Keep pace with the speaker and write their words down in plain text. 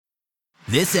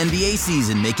This NBA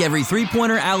season, make every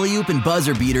three-pointer, alley-oop, and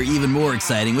buzzer beater even more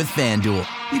exciting with FanDuel.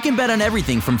 You can bet on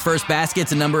everything from first basket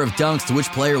to number of dunks to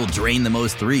which player will drain the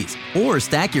most threes. Or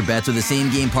stack your bets with a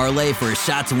same-game parlay for a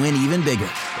shot to win even bigger.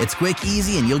 It's quick,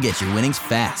 easy, and you'll get your winnings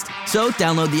fast. So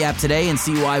download the app today and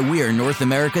see why we're North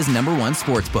America's #1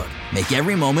 sportsbook. Make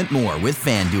every moment more with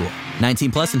FanDuel.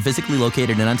 19 plus and physically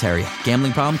located in Ontario.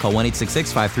 Gambling problem? Call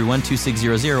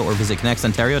 1-866-531-2600 or visit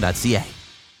connectsontario.ca.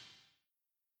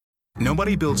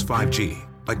 Nobody builds 5G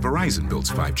like Verizon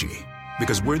builds 5G,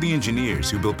 because we're the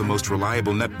engineers who built the most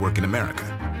reliable network in America.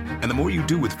 And the more you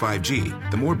do with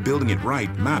 5G, the more building it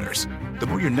right matters. The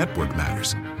more your network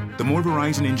matters. The more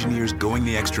Verizon engineers going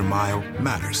the extra mile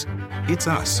matters. It's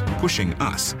us pushing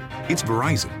us. It's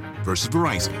Verizon versus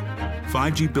Verizon.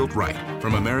 5G built right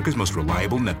from America's most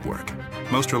reliable network.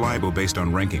 Most reliable based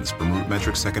on rankings from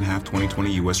RootMetrics second half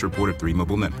 2020 U.S. report of 3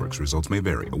 mobile networks. Results may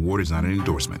vary. Award is not an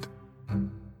endorsement.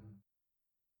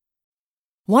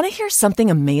 Want to hear something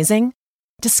amazing?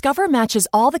 Discover matches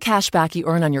all the cash back you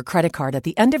earn on your credit card at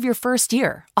the end of your first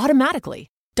year, automatically,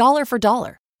 dollar for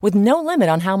dollar, with no limit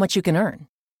on how much you can earn.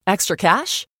 Extra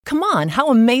cash? Come on, how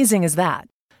amazing is that?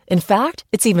 In fact,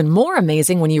 it's even more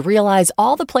amazing when you realize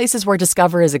all the places where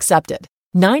Discover is accepted.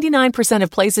 99% of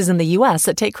places in the U.S.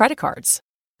 that take credit cards.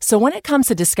 So when it comes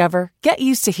to Discover, get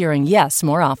used to hearing yes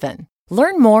more often.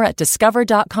 Learn more at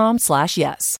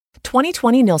discover.com/yes.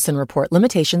 2020 Nielsen Report.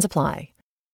 Limitations apply.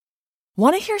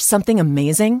 Want to hear something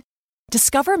amazing?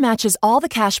 Discover matches all the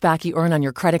cash back you earn on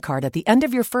your credit card at the end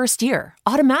of your first year,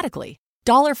 automatically,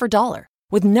 dollar for dollar,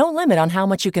 with no limit on how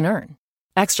much you can earn.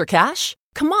 Extra cash?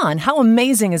 Come on, how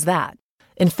amazing is that?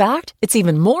 In fact, it's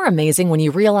even more amazing when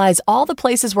you realize all the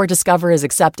places where Discover is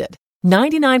accepted.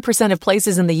 99% of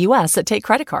places in the U.S. that take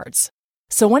credit cards.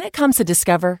 So when it comes to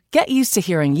Discover, get used to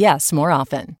hearing yes more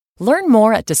often. Learn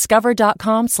more at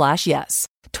discover.com/yes.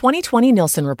 2020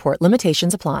 Nielsen Report.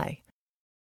 Limitations apply.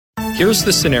 Here's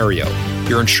the scenario.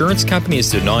 Your insurance company is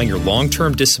denying your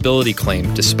long-term disability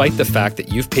claim despite the fact that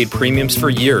you've paid premiums for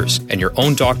years and your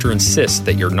own doctor insists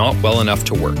that you're not well enough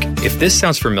to work. If this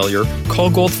sounds familiar,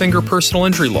 call Goldfinger Personal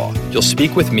Injury Law. You'll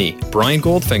speak with me, Brian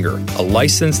Goldfinger, a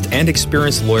licensed and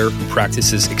experienced lawyer who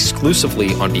practices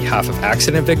exclusively on behalf of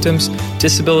accident victims,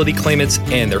 disability claimants,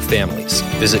 and their families.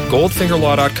 Visit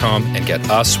goldfingerlaw.com and get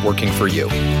us working for you.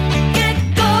 Get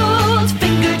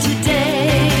Goldfinger today.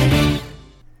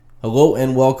 Hello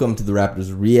and welcome to the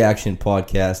Raptors Reaction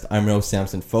Podcast. I'm Rose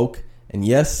Samson Folk, and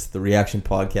yes, the Reaction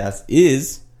Podcast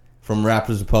is from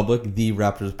Raptors Republic, the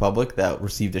Raptors Republic, that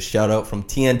received a shout out from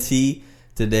TNT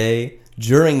today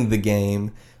during the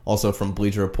game, also from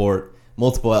Bleacher Report,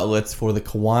 multiple outlets for the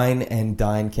Kawhi and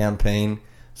Dine campaign.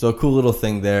 So a cool little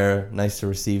thing there. Nice to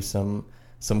receive some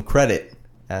credit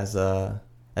as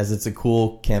it's a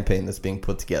cool campaign that's being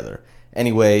put together.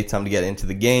 Anyway, time to get into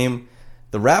the game.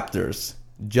 The Raptors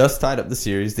just tied up the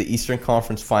series, the Eastern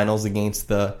Conference Finals, against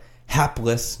the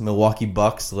hapless Milwaukee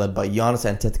Bucks, led by Giannis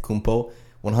Antetokounmpo,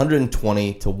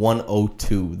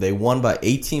 120-102. They won by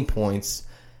 18 points,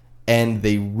 and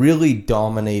they really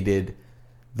dominated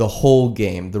the whole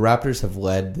game. The Raptors have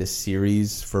led this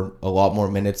series for a lot more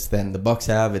minutes than the Bucks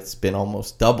have. It's been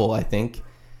almost double, I think,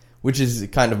 which is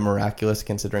kind of miraculous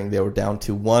considering they were down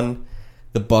 2-1.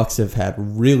 The Bucks have had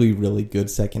really, really good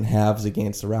second halves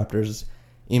against the Raptors.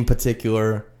 In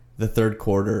particular, the third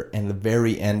quarter and the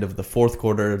very end of the fourth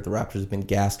quarter, the Raptors have been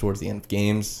gassed towards the end of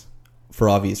games. For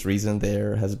obvious reason,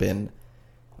 there has been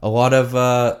a lot of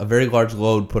a very large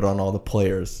load put on all the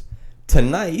players.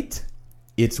 Tonight,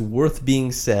 it's worth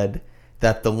being said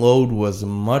that the load was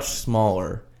much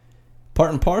smaller,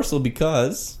 part and parcel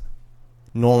because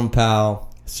Norman Powell,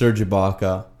 Serge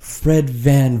Ibaka, Fred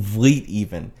VanVleet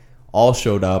even all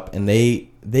showed up, and they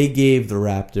gave the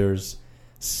Raptors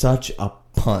such a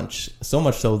punch, so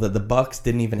much so that the Bucks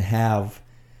didn't even have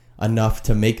enough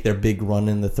to make their big run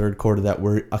in the third quarter that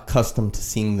we're accustomed to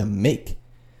seeing them make.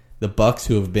 The Bucks,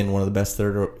 who have been one of the best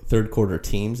third quarter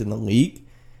teams in the league,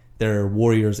 they're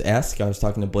Warriors-esque. I was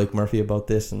talking to Blake Murphy about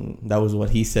this, and that was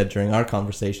what he said during our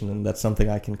conversation, and that's something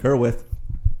I concur with.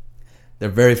 They're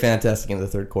very fantastic in the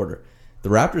third quarter. The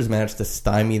Raptors managed to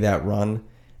stymie that run,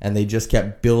 and they just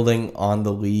kept building on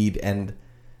the lead. And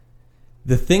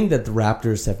the thing that the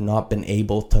Raptors have not been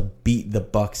able to beat the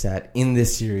Bucks at in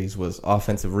this series was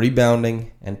offensive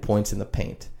rebounding and points in the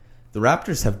paint. The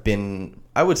Raptors have been,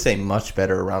 I would say, much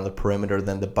better around the perimeter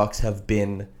than the Bucks have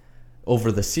been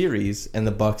over the series, and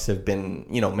the Bucks have been,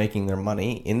 making their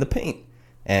money in the paint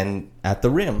and at the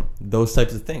rim, those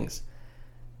types of things.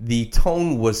 The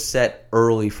tone was set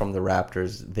early from the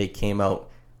Raptors. They came out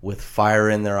with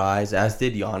fire in their eyes, as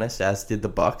did Giannis, as did the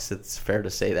Bucks. It's fair to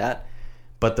say that.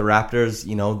 But the Raptors,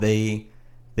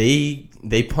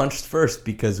 they punched first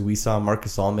because we saw Marc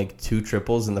Gasol make 2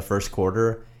 triples in the first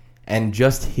quarter, and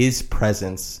just his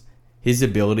presence, his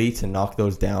ability to knock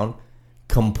those down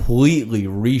completely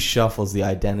reshuffles the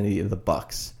identity of the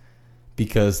Bucks,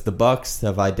 because the Bucks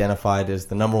have identified as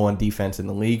the number 1 defense in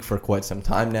the league for quite some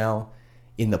time now.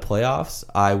 In the playoffs,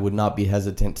 I would not be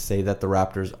hesitant to say that the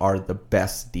Raptors are the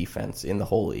best defense in the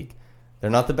whole league. They're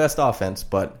not the best offense,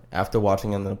 but after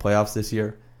watching them in the playoffs this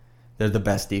year, they're the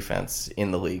best defense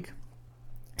in the league,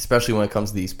 especially when it comes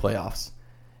to these playoffs.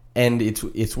 And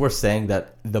it's worth saying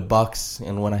that the Bucks,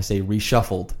 and when I say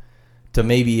reshuffled, to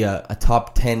maybe a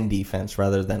top 10 defense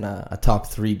rather than a top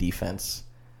 3 defense,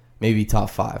 maybe top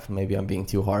 5. Maybe I'm being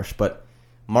too harsh, but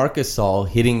Marc Gasol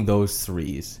hitting those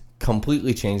threes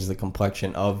completely changed the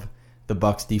complexion of the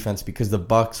Bucks defense, because the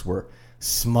Bucks were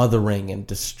smothering and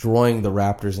destroying the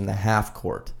Raptors in the half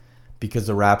court, because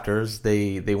the Raptors,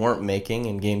 they weren't making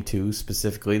in game 2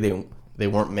 specifically, they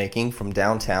weren't making from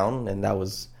downtown, and that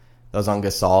was on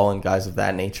Gasol and guys of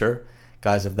that nature,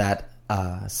 guys of that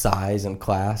size and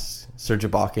class, Serge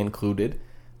Ibaka included,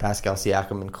 Pascal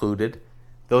Siakam included.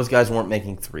 Those guys weren't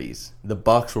making threes. The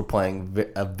Bucks were playing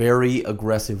a very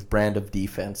aggressive brand of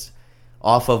defense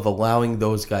off of allowing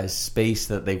those guys space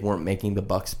that they weren't making the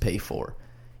Bucks pay for.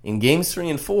 In games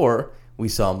 3 and 4, we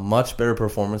saw much better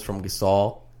performance from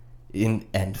Gasol.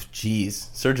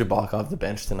 Serge Ibaka off the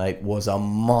bench tonight was a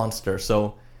monster.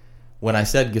 So when I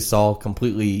said Gasol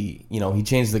completely, he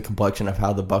changed the complexion of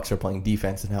how the Bucks are playing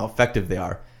defense and how effective they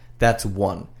are, that's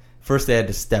one. First, they had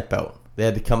to step out. They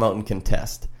had to come out and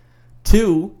contest.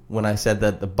 2, when I said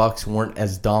that the Bucks weren't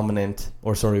as dominant,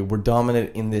 were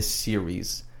dominant in this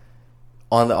series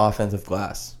on the offensive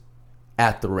glass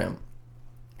at the rim.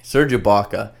 Serge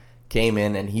Ibaka came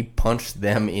in and he punched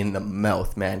them in the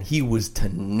mouth, man. He was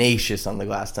tenacious on the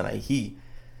glass tonight.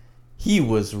 He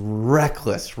was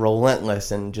reckless,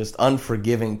 relentless, and just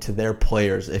unforgiving to their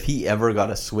players. If he ever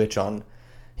got a switch on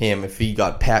him, if he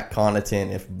got Pat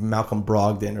Connaughton, if Malcolm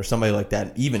Brogdon or somebody like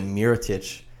that, even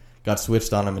Mirotic got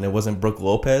switched on him and it wasn't Brook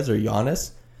Lopez or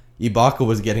Giannis, Ibaka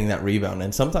was getting that rebound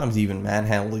and sometimes even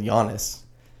manhandled Giannis.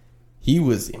 He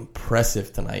was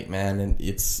impressive tonight, man, and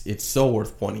it's so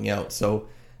worth pointing out. So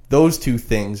those 2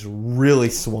 things really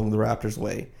swung the Raptors'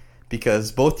 way,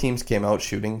 because both teams came out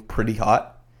shooting pretty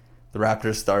hot. The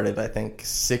Raptors started, I think,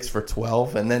 6 for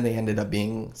 12, and then they ended up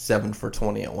being 7 for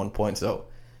 20 at one point. So,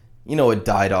 it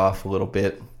died off a little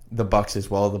bit. The Bucks as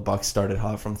well. The Bucks started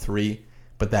hot from 3,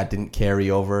 but that didn't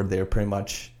carry over. They were pretty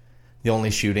much the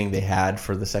only shooting they had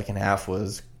for the second half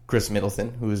was Chris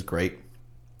Middleton, who was great.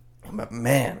 But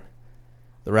man,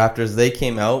 the Raptors, they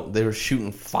came out, they were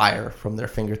shooting fire from their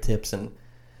fingertips, and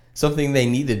something they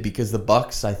needed, because the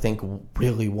Bucks, I think,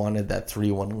 really wanted that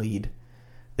 3-1 lead.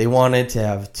 They wanted to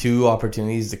have 2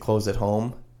 opportunities to close at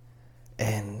home,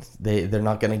 and they're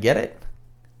not going to get it.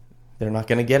 They're not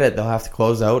going to get it. They'll have to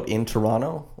close out in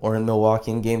Toronto or in Milwaukee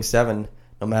in Game 7.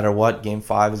 No matter what, Game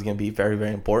 5 is going to be very,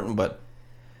 very important, but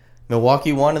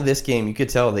Milwaukee wanted this game. You could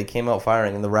tell they came out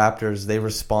firing, and the Raptors, they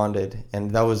responded,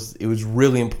 and it was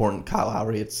really important. Kyle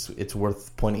Lowry, it's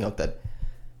worth pointing out that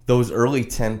those early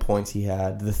 10 points he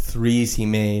had, the threes he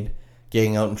made,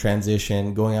 getting out in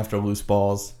transition, going after loose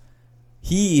balls,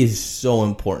 he is so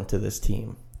important to this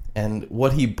team. And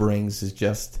what he brings is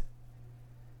just,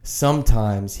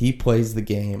 sometimes he plays the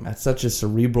game at such a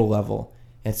cerebral level.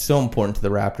 And it's so important to the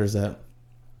Raptors that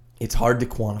it's hard to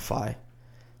quantify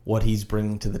what he's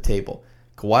bringing to the table.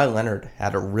 Kawhi Leonard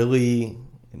had a really,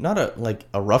 not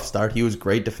a rough start. He was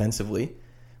great defensively,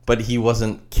 but he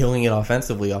wasn't killing it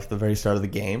offensively off the very start of the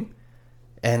game.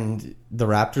 And the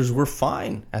Raptors were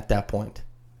fine at that point.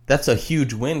 That's a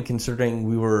huge win, considering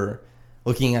we were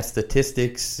looking at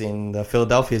statistics in the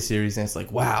Philadelphia series, and it's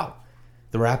like, wow,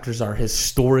 the Raptors are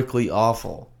historically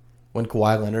awful when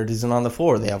Kawhi Leonard isn't on the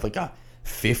floor. They have a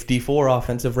 54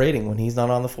 offensive rating when he's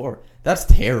not on the floor. That's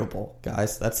terrible,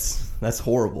 guys. That's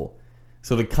horrible.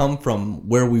 So to come from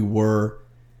where we were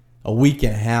a week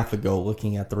and a half ago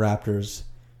looking at the Raptors,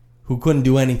 who couldn't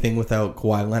do anything without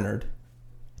Kawhi Leonard,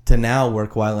 to now where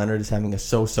Kawhi Leonard is having a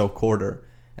so-so quarter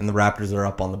and the Raptors are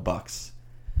up on the Bucks.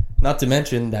 Not to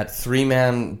mention that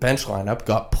 3-man bench lineup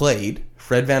got played.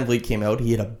 Fred VanVleet came out. He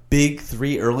hit a big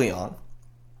 3 early on.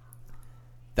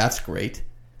 That's great.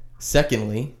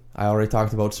 Secondly, I already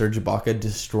talked about Serge Ibaka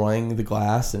destroying the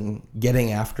glass and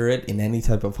getting after it in any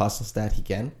type of hustle stat he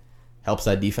can. Helps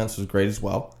that defense was great as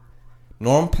well.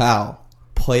 Norm Powell,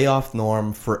 playoff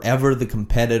Norm, forever the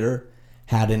competitor,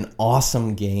 had an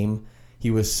awesome game. He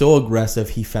was so aggressive.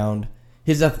 He found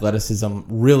his athleticism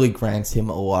really grants him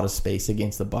a lot of space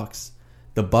against the Bucks.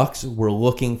 The Bucks were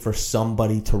looking for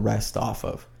somebody to rest off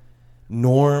of.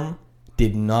 Norm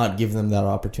did not give them that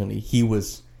opportunity. He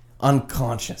was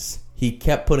unconscious. He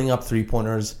kept putting up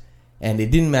three-pointers, and it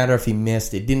didn't matter if he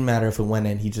missed. It didn't matter if it went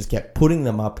in. He just kept putting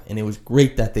them up, and it was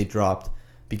great that they dropped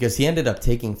because he ended up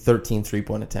taking 13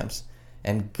 three-point attempts.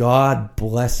 And God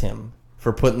bless him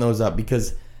for putting those up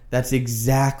because that's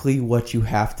exactly what you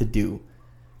have to do.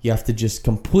 You have to just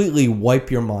completely wipe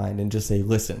your mind and just say,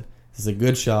 listen, this is a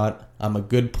good shot. I'm a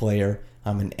good player.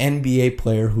 I'm an NBA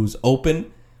player who's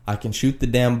open. I can shoot the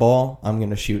damn ball. I'm going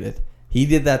to shoot it. He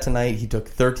did that tonight. He took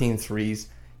 13 threes.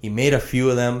 He made a few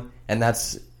of them, and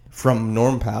that's from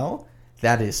Norm Powell.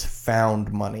 That is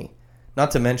found money.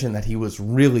 Not to mention that he was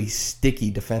really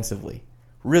sticky defensively.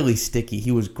 Really sticky.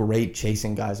 He was great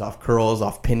chasing guys off curls,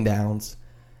 off pin downs.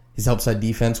 His outside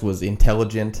defense was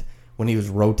intelligent when he was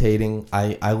rotating.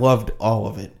 I loved all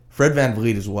of it. Fred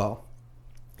VanVleet as well.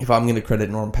 If I'm going to credit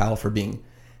Norm Powell for being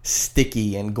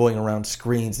sticky and going around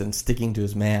screens and sticking to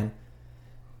his man,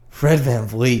 Fred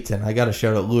VanVleet, and I got to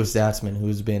shout out Louis Zatzman,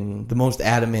 who's been the most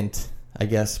adamant, I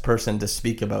guess, person to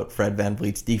speak about Fred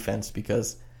VanVleet's defense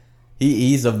because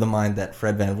he's of the mind that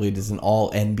Fred VanVleet is an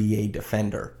all-NBA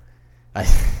defender.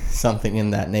 Something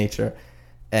in that nature.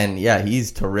 And yeah,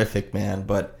 he's terrific, man,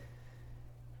 but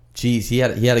geez, he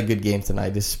had a good game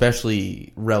tonight,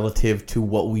 especially relative to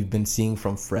what we've been seeing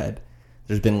from Fred.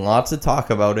 There's been lots of talk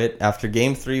about it. After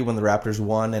Game 3 when the Raptors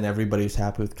won and everybody was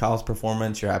happy with Kyle's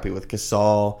performance, you're happy with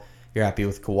Gasol, you're happy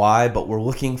with Kawhi, but we're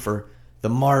looking for the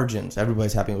margins.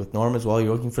 Everybody's happy with Norm as well.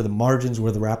 You're looking for the margins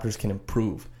where the Raptors can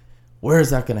improve. Where is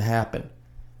that going to happen?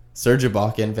 Serge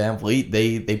Ibaka and VanVleet,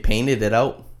 they painted it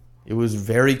out. It was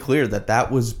very clear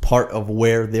that was part of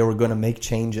where they were going to make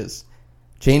changes.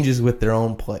 Changes with their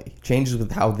own play. Changes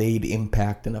with how they'd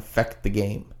impact and affect the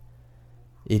game.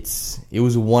 It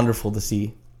was wonderful to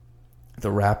see the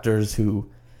Raptors, who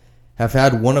have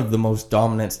had one of the most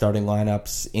dominant starting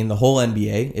lineups in the whole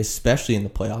NBA, especially in the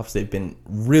playoffs. They've been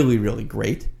really, really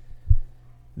great.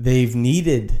 They've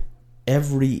needed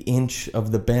every inch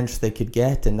of the bench they could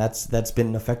get, and that's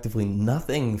been effectively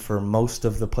nothing for most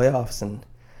of the playoffs. And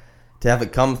to have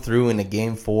it come through in a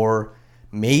Game 4,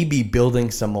 maybe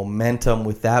building some momentum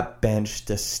with that bench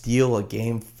to steal a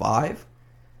Game 5,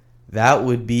 that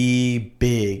would be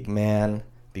big, man.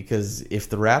 Because if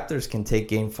the Raptors can take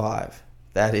Game 5,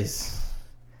 that's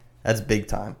big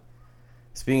time.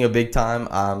 Speaking of big time,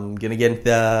 I'm going to get into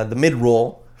the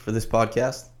mid-roll for this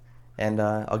podcast, and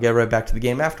I'll get right back to the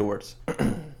game afterwards.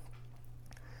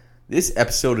 This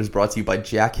episode is brought to you by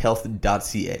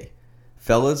jackhealth.ca.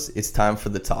 Fellas, it's time for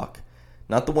the talk.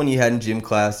 Not the one you had in gym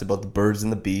class about the birds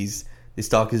and the bees. This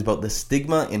talk is about the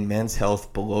stigma in men's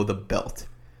health below the belt.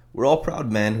 We're all proud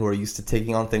men who are used to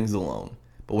taking on things alone.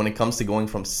 But when it comes to going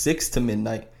from 6 to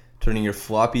midnight, turning your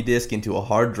floppy disk into a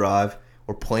hard drive,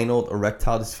 or plain old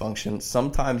erectile dysfunction,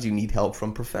 sometimes you need help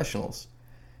from professionals.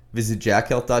 Visit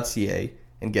jackhealth.ca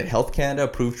and get Health Canada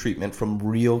approved treatment from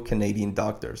real Canadian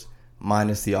doctors,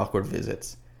 minus the awkward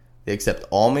visits. They accept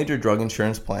all major drug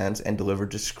insurance plans and deliver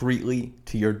discreetly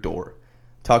to your door.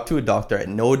 Talk to a doctor at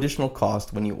no additional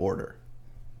cost when you order.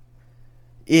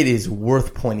 It is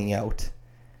worth pointing out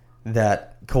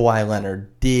that Kawhi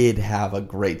Leonard did have a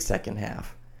great second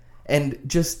half. And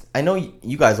just, I know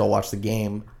you guys all watched the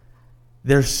game.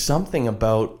 There's something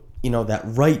about, that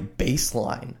right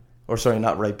baseline. Or sorry,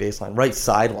 not right baseline, right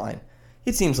sideline.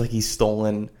 It seems like he's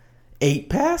stolen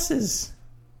 8 passes.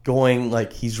 Going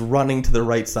like he's running to the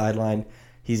right sideline.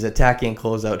 He's attacking a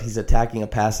closeout. He's attacking a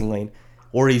passing lane.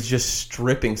 Or he's just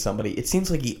stripping somebody. It seems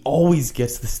like he always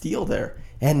gets the steal there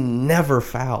and never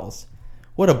fouls.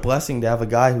 What a blessing to have a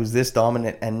guy who's this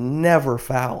dominant and never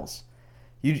fouls.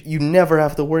 You never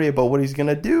have to worry about what he's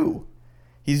going to do.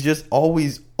 He's just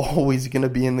always going to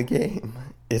be in the game.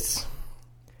 It's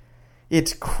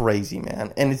crazy,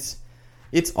 man. And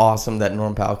it's awesome that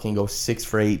Norm Powell can go 6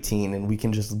 for 18 and we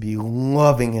can just be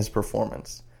loving his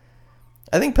performance.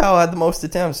 I think Powell had the most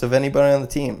attempts of anybody on the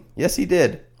team. Yes, he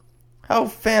did. How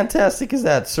fantastic is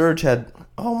that? Serge had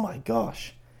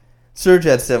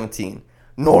 17.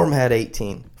 Norm had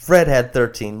 18. Fred had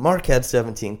 13. Mark had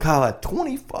 17. Kyle had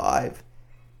 25.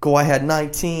 Kawhi had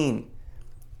 19.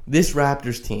 This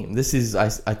Raptors team,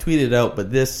 I tweeted out,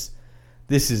 but this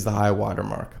is the high water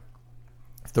mark.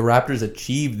 If the Raptors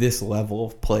achieve this level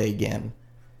of play again,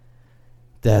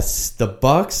 that's the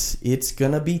Bucks. It's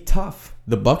gonna be tough.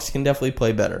 The Bucks can definitely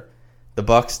play better. The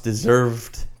Bucks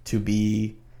deserved to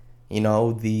be,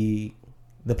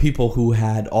 the people who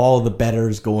had all the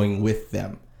betters going with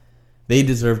them. They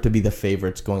deserve to be the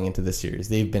favorites going into the series.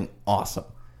 They've been awesome.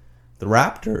 The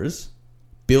Raptors,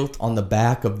 built on the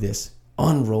back of this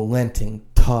unrelenting,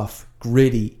 tough,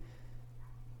 gritty,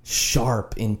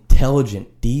 sharp,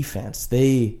 intelligent defense.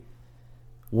 They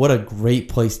what a great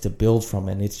place to build from.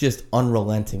 And it's just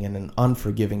unrelenting and an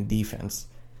unforgiving defense.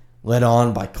 Led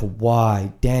on by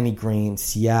Kawhi, Danny Green,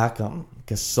 Siakam,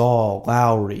 Gasol,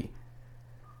 Lowry,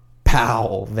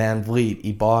 Powell, Van Vliet,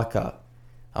 Ibaka.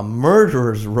 A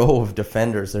murderer's row of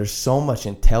defenders. There's so much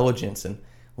intelligence and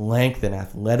length and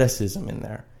athleticism in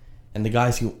there. And the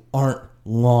guys who aren't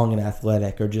long and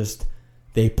athletic are just,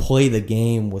 they play the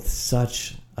game with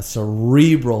such a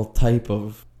cerebral type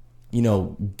of,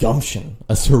 gumption.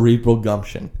 A cerebral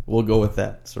gumption. We'll go with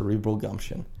that. Cerebral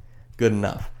gumption. Good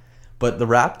enough. But the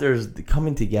Raptors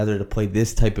coming together to play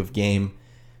this type of game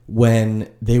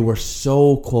when they were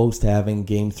so close to having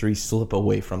Game 3 slip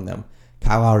away from them.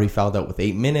 Kyle Lowry fouled out with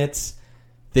 8 minutes.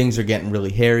 Things are getting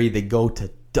really hairy. They go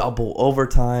to double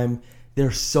overtime.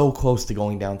 They're so close to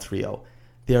going down 3-0.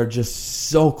 They are just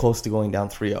so close to going down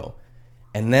 3-0.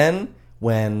 And then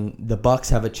when the Bucks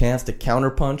have a chance to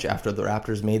counterpunch after the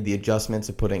Raptors made the adjustments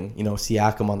of putting,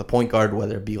 Siakam on the point guard,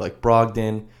 whether it be like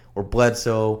Brogdon or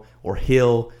Bledsoe or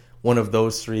Hill, one of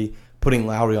those three, putting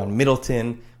Lowry on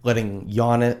Middleton, letting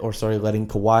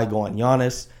Kawhi go on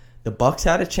Giannis. The Bucks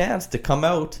had a chance to come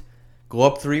out, go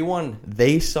up 3-1.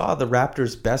 They saw the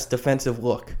Raptors' best defensive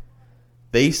look.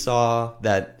 They saw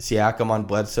that Siakam on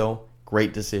Bledsoe,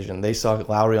 great decision. They saw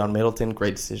Lowry on Middleton,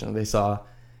 great decision. They saw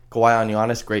Kawhi on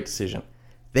Giannis, great decision.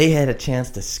 They had a chance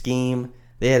to scheme.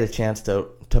 They had a chance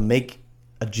to make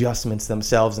adjustments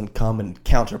themselves and come and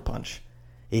counterpunch.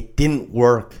 It didn't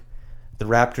work. The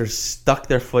Raptors stuck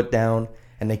their foot down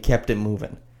and they kept it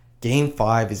moving. Game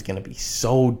 5 is going to be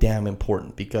so damn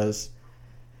important because,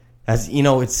 as you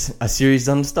know, it's a series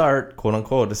doesn't start, quote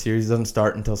unquote, a series doesn't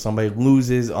start until somebody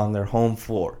loses on their home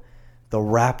floor. The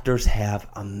Raptors have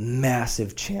a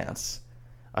massive chance,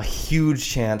 a huge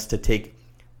chance to take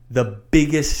the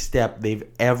biggest step they've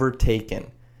ever taken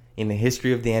in the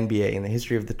history of the NBA, in the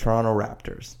history of the Toronto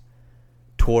Raptors,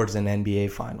 towards an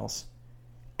NBA Finals.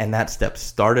 And that step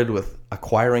started with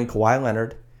acquiring Kawhi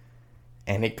Leonard,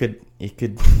 and it could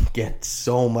get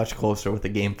so much closer with a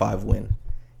Game 5 win.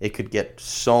 It could get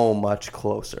so much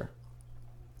closer.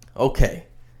 Okay,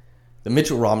 the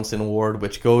Mitchell Robinson Award,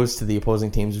 which goes to the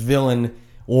opposing team's villain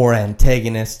or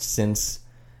antagonist, since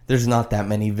there's not that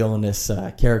many villainous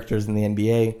characters in the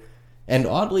NBA. And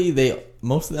oddly,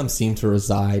 most of them seem to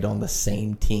reside on the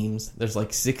same teams. There's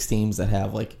like 6 teams that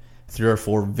have like 3 or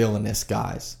 4 villainous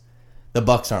guys. The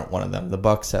Bucks aren't one of them. The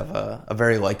Bucks have a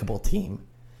very likable team.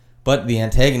 But the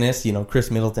antagonist,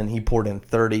 Chris Middleton, he poured in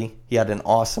 30. He had an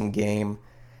awesome game.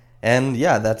 And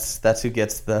yeah, that's who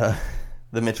gets the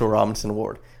Mitchell Robinson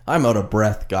Award. I'm out of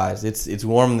breath, guys. It's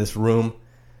warm in this room.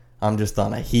 I'm just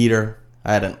on a heater.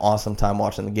 I had an awesome time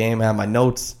watching the game. I have my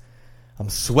notes. I'm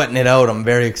sweating it out. I'm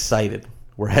very excited.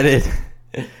 We're headed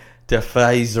to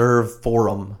Fiserv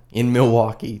Forum in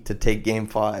Milwaukee to take Game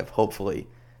 5, hopefully.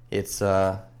 It's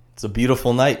a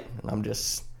beautiful night, and I'm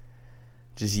just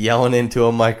yelling into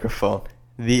a microphone.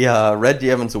 The Reggie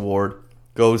Evans Award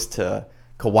goes to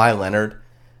Kawhi Leonard.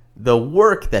 The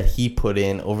work that he put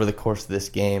in over the course of this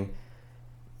game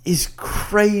is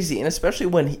crazy, and especially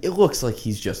when it looks like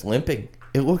he's just limping.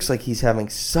 It looks like he's having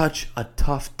such a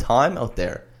tough time out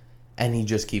there, and he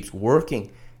just keeps working,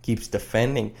 keeps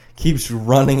defending, keeps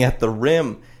running at the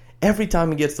rim. Every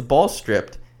time he gets the ball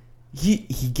stripped, he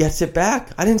gets it back.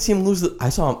 I didn't see him lose I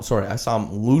saw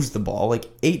him lose the ball like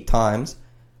 8 times.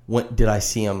 When did I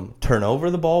see him turn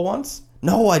over the ball once?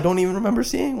 No, I don't even remember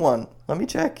seeing one. Let me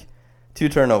check. 2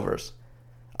 turnovers.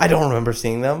 I don't remember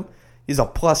seeing them. He's a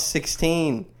plus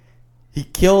 16. He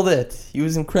killed it. He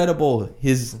was incredible.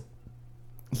 He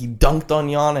dunked on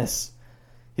Giannis.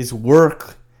 His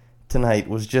work tonight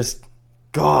was just,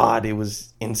 God, it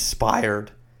was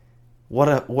inspired.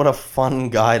 What a fun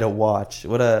guy to watch.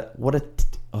 There's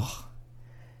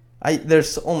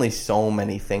only so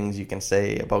many things you can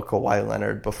say about Kawhi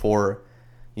Leonard before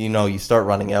you start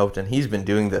running out, and he's been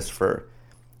doing this for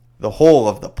the whole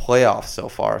of the playoffs so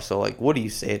far. So like, what do you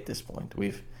say at this point?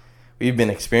 We've been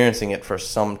experiencing it for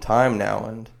some time now,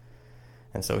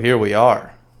 and so here we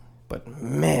are. But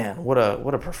man, what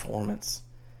a performance.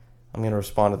 I'm going to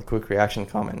respond to the quick reaction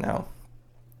comment now.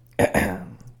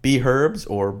 B Herbs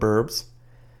or Burbs,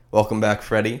 welcome back,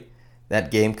 Freddie. That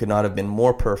game could not have been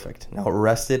more perfect. Now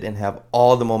rested and have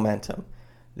all the momentum.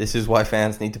 This is why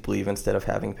fans need to believe instead of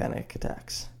having panic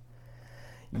attacks.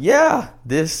 Yeah,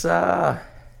 this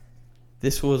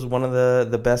was one of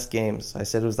the best games. I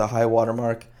said it was the high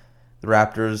watermark. The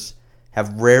Raptors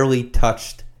have rarely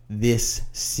touched this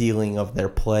ceiling of their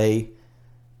play,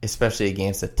 especially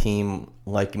against a team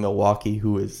like Milwaukee,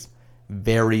 who is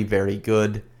very, very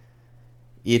good.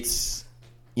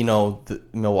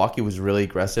 Milwaukee was really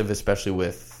aggressive, especially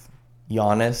with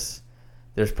Giannis.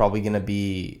 There's probably going to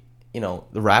be,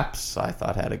 the Raps, I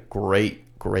thought, had a great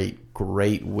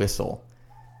whistle.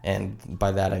 And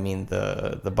by that, I mean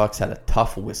the Bucks had a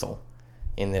tough whistle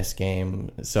in this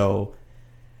game. So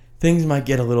things might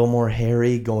get a little more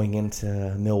hairy going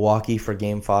into Milwaukee for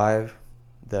Game 5.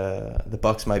 The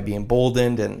Bucks might be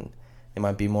emboldened, and they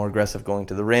might be more aggressive going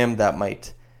to the rim. That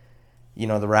might, the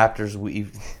Raptors,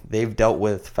 they've dealt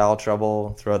with foul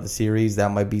trouble throughout the series.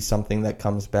 That might be something that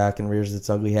comes back and rears its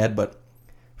ugly head. But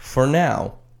for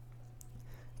now,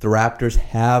 the Raptors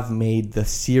have made the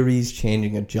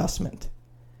series-changing adjustment.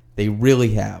 They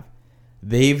really have.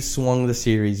 They've swung the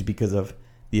series because of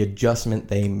the adjustment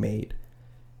they made.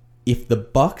 If the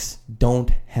Bucks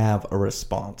don't have a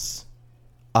response,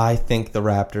 I think the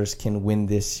Raptors can win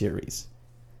this series.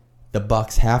 The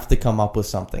Bucks have to come up with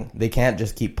something. They can't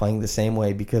just keep playing the same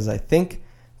way, because I think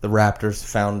the Raptors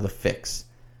found the fix.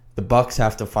 The Bucks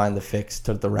have to find the fix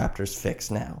to the Raptors' fix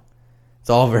now. It's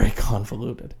all very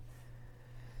convoluted.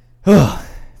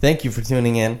 Thank you for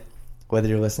tuning in. Whether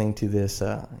you're listening to this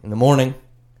in the morning,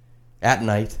 at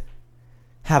night,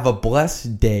 have a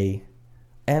blessed day,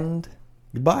 and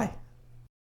goodbye.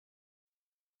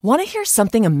 Want to hear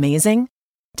something amazing?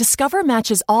 Discover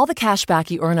matches all the cash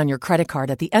back you earn on your credit card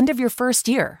at the end of your first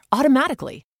year,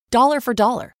 automatically, dollar for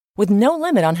dollar, with no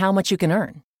limit on how much you can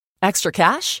earn. Extra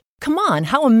cash? Come on,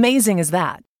 how amazing is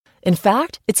that? In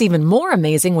fact, it's even more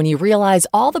amazing when you realize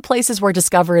all the places where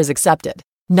Discover is accepted.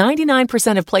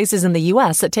 99% of places in the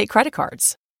U.S. that take credit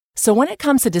cards. So when it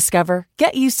comes to Discover,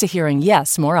 get used to hearing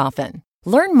yes more often.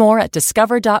 Learn more at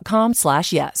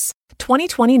discover.com/yes.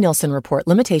 2020 Nielsen Report.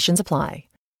 Limitations apply.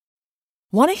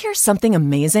 Want to hear something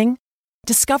amazing?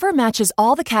 Discover matches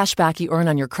all the cash back you earn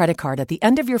on your credit card at the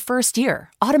end of your first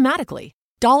year, automatically,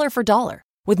 dollar for dollar,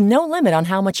 with no limit on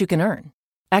how much you can earn.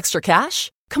 Extra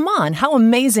cash? Come on, how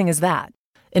amazing is that?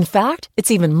 In fact,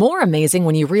 it's even more amazing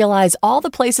when you realize all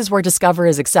the places where Discover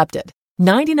is accepted.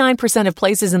 99% of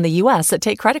places in the U.S. that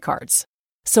take credit cards.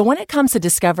 So when it comes to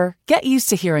Discover, get used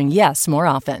to hearing yes more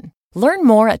often. Learn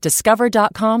more at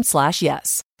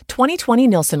discover.com/yes. 2020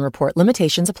 Nielsen Report.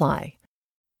 Limitations apply.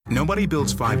 Nobody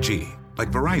builds 5G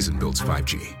like Verizon builds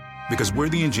 5G. Because we're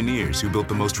the engineers who built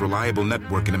the most reliable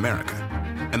network in America.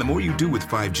 And the more you do with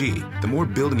 5G, the more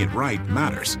building it right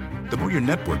matters. The more your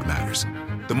network matters.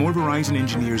 The more Verizon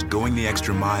engineers going the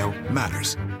extra mile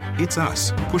matters. It's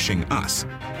us pushing us.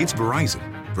 It's Verizon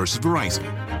versus Verizon.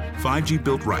 5G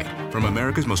built right from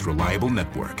America's most reliable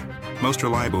network. Most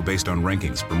reliable based on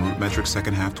rankings from RootMetrics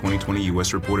second half 2020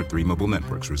 U.S. report of 3 mobile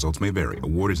networks. Results may vary.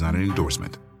 Award is not an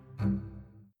endorsement.